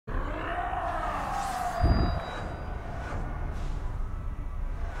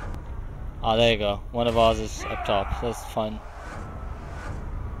Oh, there you go. One of ours is up top. That's fine.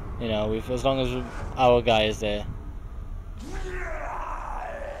 You know, as long as our guy is there.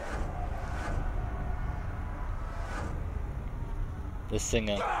 The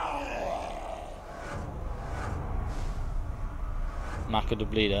singer. Mako the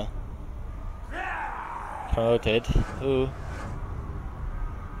Bleeder. Promoted. Ooh.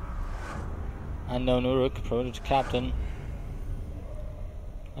 Unknown Uruk, promoted to captain.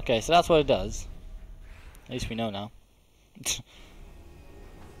 Okay, so that's what it does. At least we know now.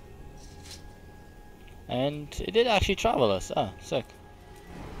 And it did actually travel us. Oh, sick.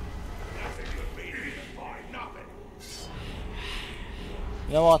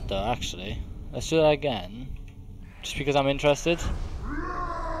 You know what though, actually? Let's do that again. Just because I'm interested.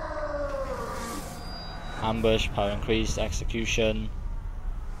 Ambush, power increased, execution.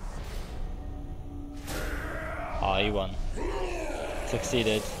 Oh, he won.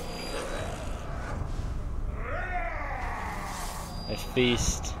 Succeeded. A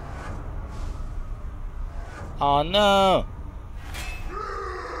feast. Oh no!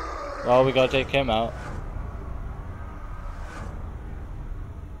 Well, we gotta take him out.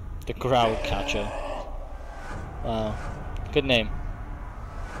 The Growl Catcher. Wow. Good name.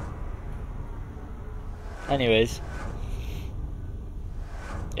 Anyways.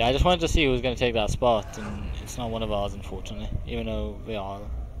 Yeah, I just wanted to see who was going to take that spot, and it's not one of ours, unfortunately. Even though we are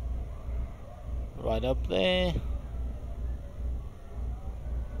right up there.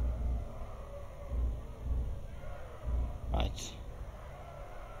 Right.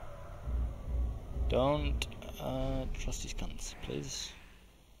 Don't trust these cunts, please.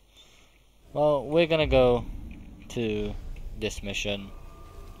 Well, we're gonna go to this mission.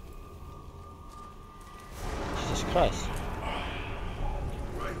 Jesus Christ.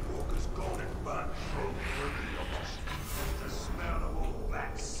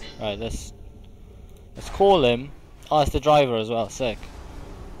 Right, let's call him. Oh, it's the driver as well, sick.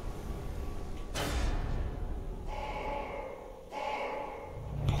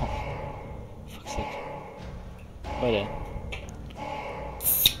 Fuck's sake. Right there.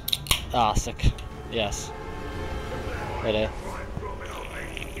 Ah, sick. Yes. Right there.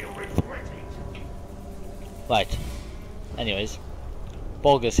 Right. Anyways.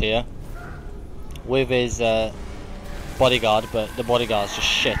 Bolger's here. With his bodyguard, but the bodyguard's just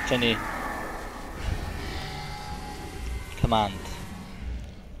shit, isn't he? Command.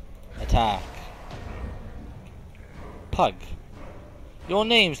 Attack. Pug. Your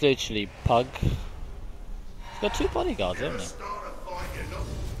name's literally Pug. He's got 2 bodyguards, haven't he?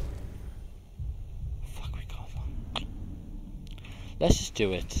 Fuck, we got one. Let's just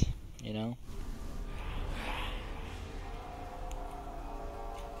do it, you know?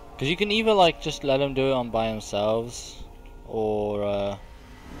 Because you can either like just let them do it on by themselves, or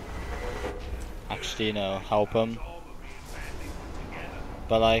actually, you know, help them.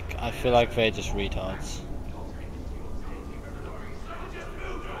 But like, I feel like they're just retards.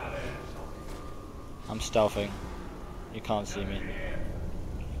 I'm stealthing. You can't see me.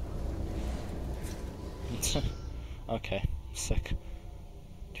 Okay, sick.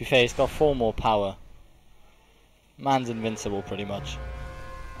 To be fair, he's got 4 more power. Man's invincible, pretty much.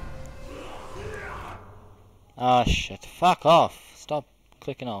 Ah, shit. Fuck off. Stop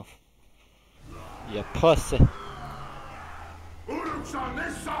clicking off. You pussy. Uruks on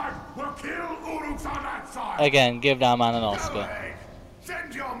this side will kill Uruks on that side. Again, give that man an Oscar.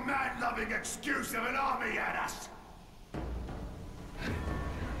 Send your man-loving excuse of an army at us.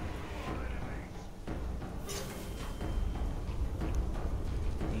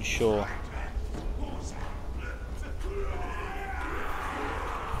 Sure.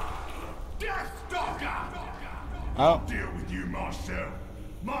 Oh. I'll deal with you myself.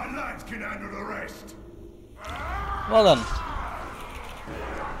 My lads can handle the rest. Well then.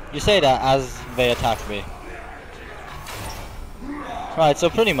 You say that as they attack me. Right, so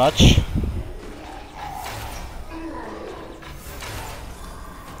pretty much. You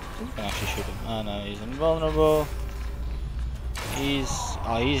can actually shoot him. Oh no, he's invulnerable. He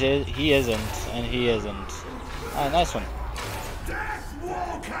isn't, and he isn't. Ah, nice one.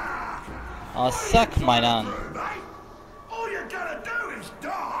 Oh, suck my nan. All you're gonna do is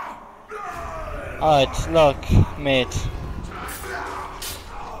die. Alright, look, mate.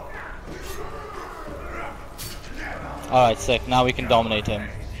 Alright, sick. Now we can dominate him.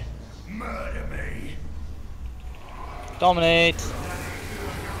 Murder me. Dominate!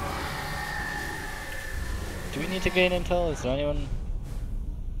 Do we need to gain intel? Is there anyone?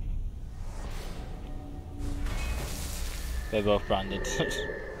 They're both branded.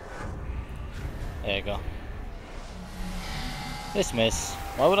 There you go. Dismiss.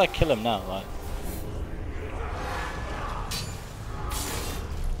 Why would I kill him now? Like,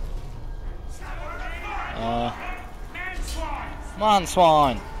 man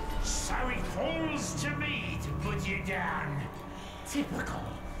swine. So it falls to me to put you down. Typical.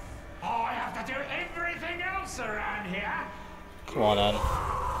 I have to do everything else around here. Come on, then.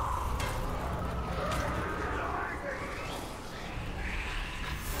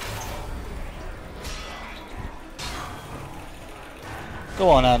 Go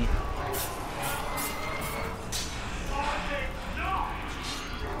on, then.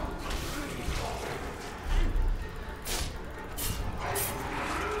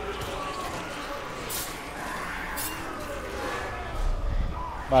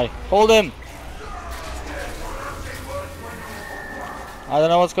 Right, hold him! I don't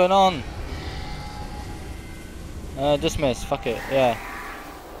know what's going on. Dismiss, fuck it, yeah.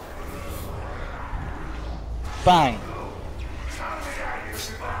 Bang!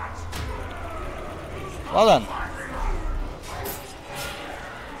 Well done.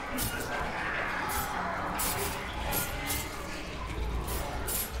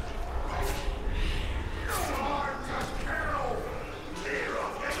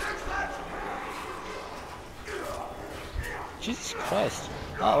 Jesus Christ.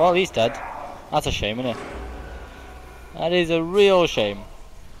 Oh, well, he's dead. That's a shame, isn't it? That is a real shame.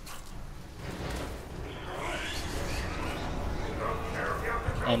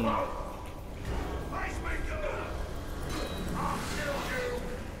 And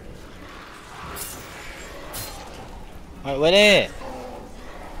right, we're there.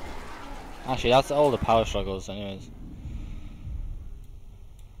 Actually, that's all the power struggles, anyways.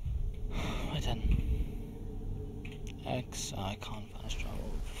 Right then. X, I can't fast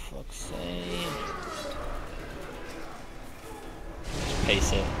travel. For fuck's sake. Just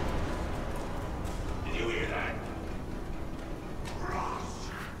pace it. Did you hear that?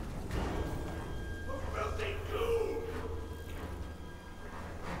 Filthy goo!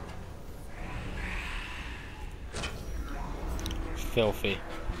 Filthy.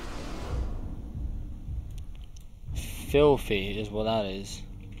 Filthy is what that is.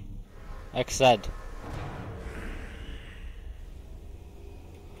 XZ.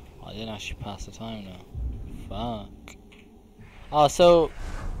 I didn't actually pass the time now. Fuck. Oh, so...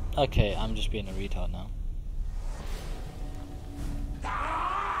 Okay, I'm just being a retard now.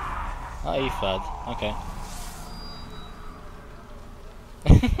 Oh, he fled. Okay.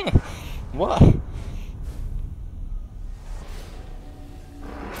 What?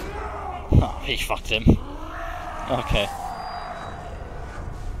 Oh, he fucked him. Okay.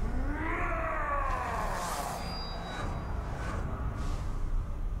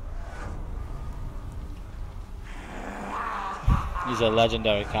 He's a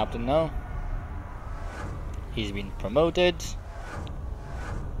legendary captain now. He's been promoted.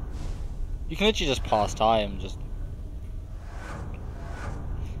 You can literally just pass time, just...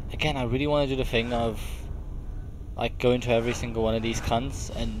 Again, I really want to do the thing of like going to every single one of these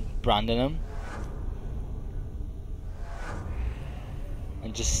cunts and branding them.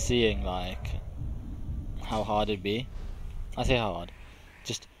 And just seeing like how hard it'd be. I say how hard.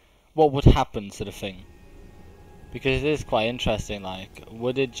 Just what would happen to the thing. Because it is quite interesting, like,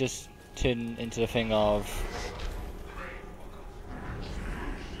 would it just turn into the thing of...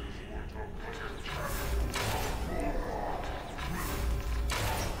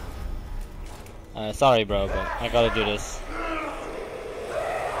 sorry bro, but I gotta do this.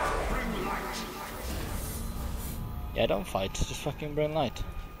 Yeah, don't fight, just fucking bring light.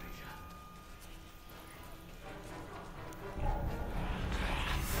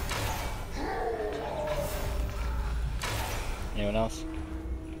 Anyone else?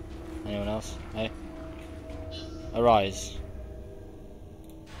 Anyone else? Hey? Arise.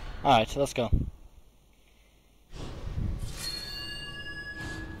 Alright, let's go.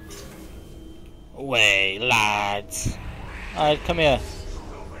 Way, lads! Alright, come here.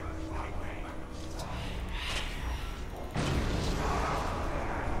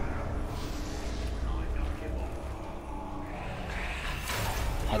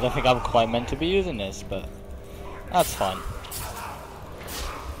 I don't think I'm quite meant to be using this, but that's fine.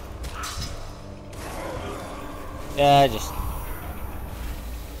 Yeah, just...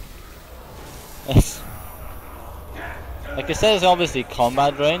 It's... Like I said, it's obviously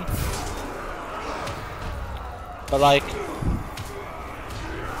combat drain. But like...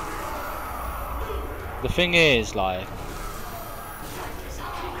 The thing is, like...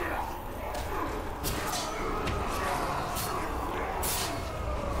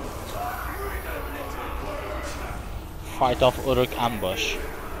 Fight off Uruk ambush.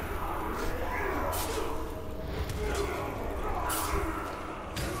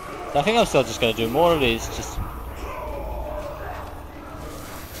 I think I'm still just gonna do more of these, just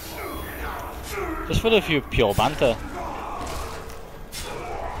for the few pure banter.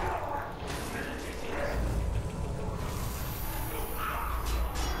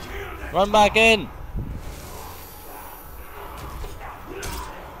 Run back in!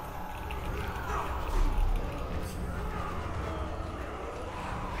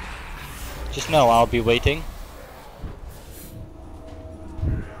 Just know I'll be waiting.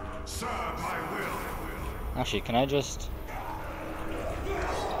 Serve my will. Actually, can I just...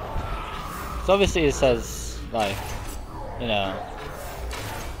 So obviously it says, like, you know...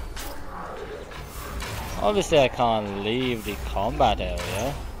 Obviously I can't leave the combat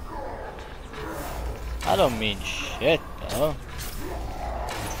area. I don't mean shit, though.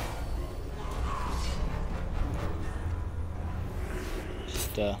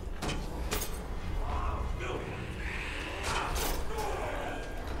 Just,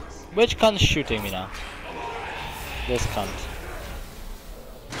 which cunt's shooting me now? This cunt.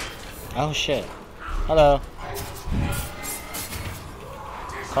 Oh shit. Hello.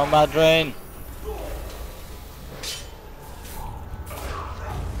 Combat drain.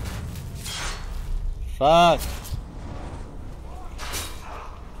 Fuck.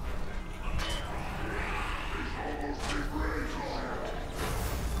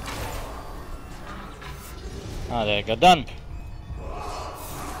 Ah, there you go. Done.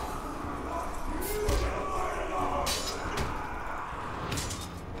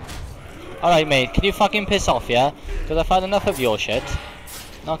 Alright mate, can you fucking piss off, yeah? Because I've had enough of your shit.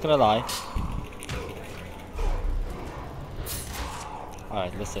 Not gonna lie.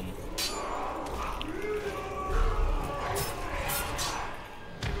 Alright, listen.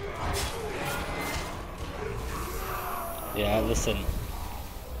 Yeah, listen.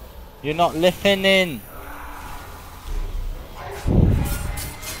 You're not listening!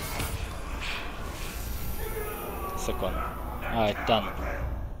 Sick one. Alright, done.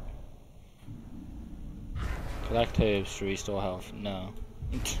 Collect herbs to restore health. No.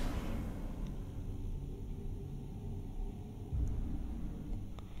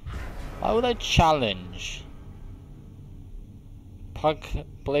 Why would I challenge Pug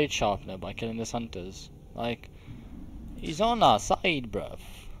Blade Sharpener by killing the hunters? Like, he's on our side, bruv.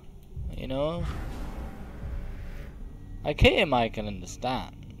 You know? Like him I can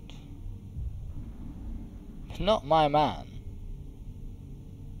understand. But not my man.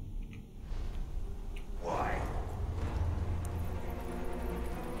 Why?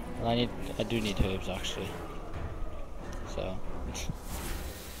 Well, I do need herbs actually. So.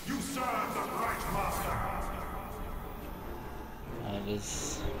 You serve the right master.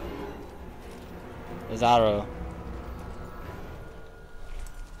 There's arrow.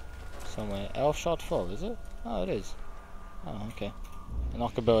 Somewhere. Elf shot full, is it? Oh, it is. Oh, okay.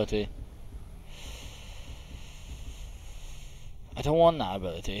 Knock ability. I don't want that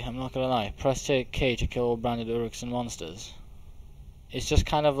ability, I'm not gonna lie. Press K to kill all branded Uruks and monsters. It's just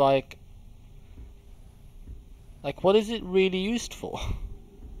kind of like... Like, what is it really used for?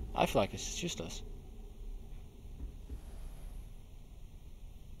 I feel like it's just useless.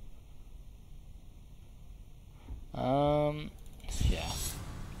 Yeah.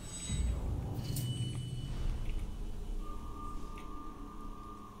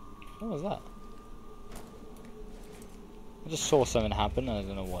 What was that? I just saw something happen and I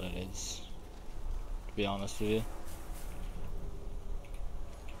don't know what it is, to be honest with you.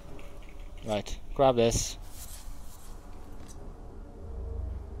 Right, grab this.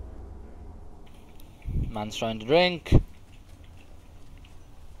 Man's trying to drink.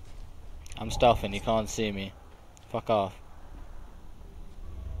 I'm stealthing, you can't see me. Fuck off.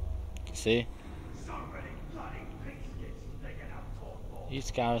 See?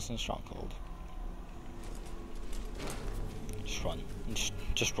 East Garrison Stronghold. Just run.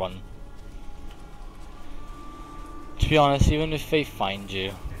 Just run. To be honest, even if they find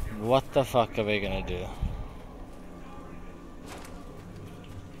you, what the fuck are they gonna do?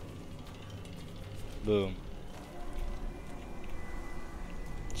 Boom.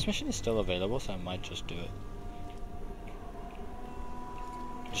 This mission is still available, so I might just do it.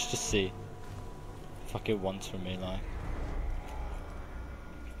 Just to see. Fuck it once for me, like.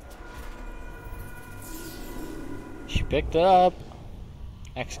 She picked it up.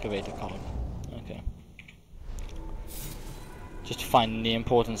 Excavator cog. Okay. Just finding the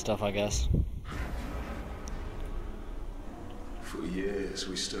important stuff, I guess. For years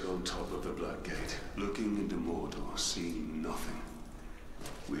we stood on top of the Black Gate, looking into Mordor, seeing nothing.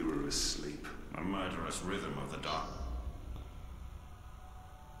 We were asleep. A murderous rhythm of the dark.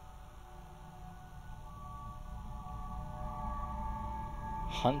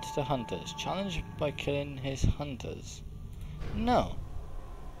 Hunt the hunters. Challenge by killing his hunters. No.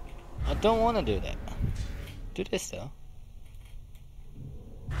 I don't want to do that. Do this though.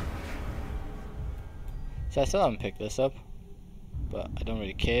 So I still haven't picked this up, but I don't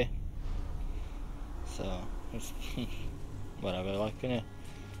really care. So, whatever, like, you know.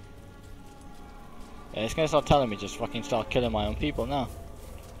 Yeah, it's gonna start telling me just fucking start killing my own people now.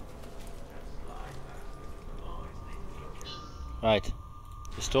 Right.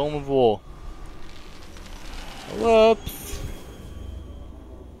 The Storm of War. Whoops!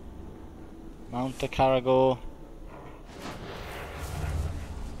 Mount the Caragor.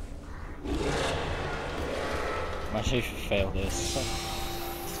 Imagine if you fail this.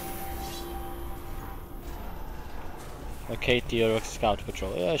 Locate the Uruk Scout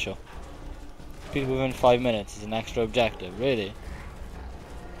Patrol. Yeah, sure. Speed within 5 minutes is an extra objective. Really?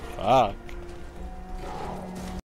 Fuck.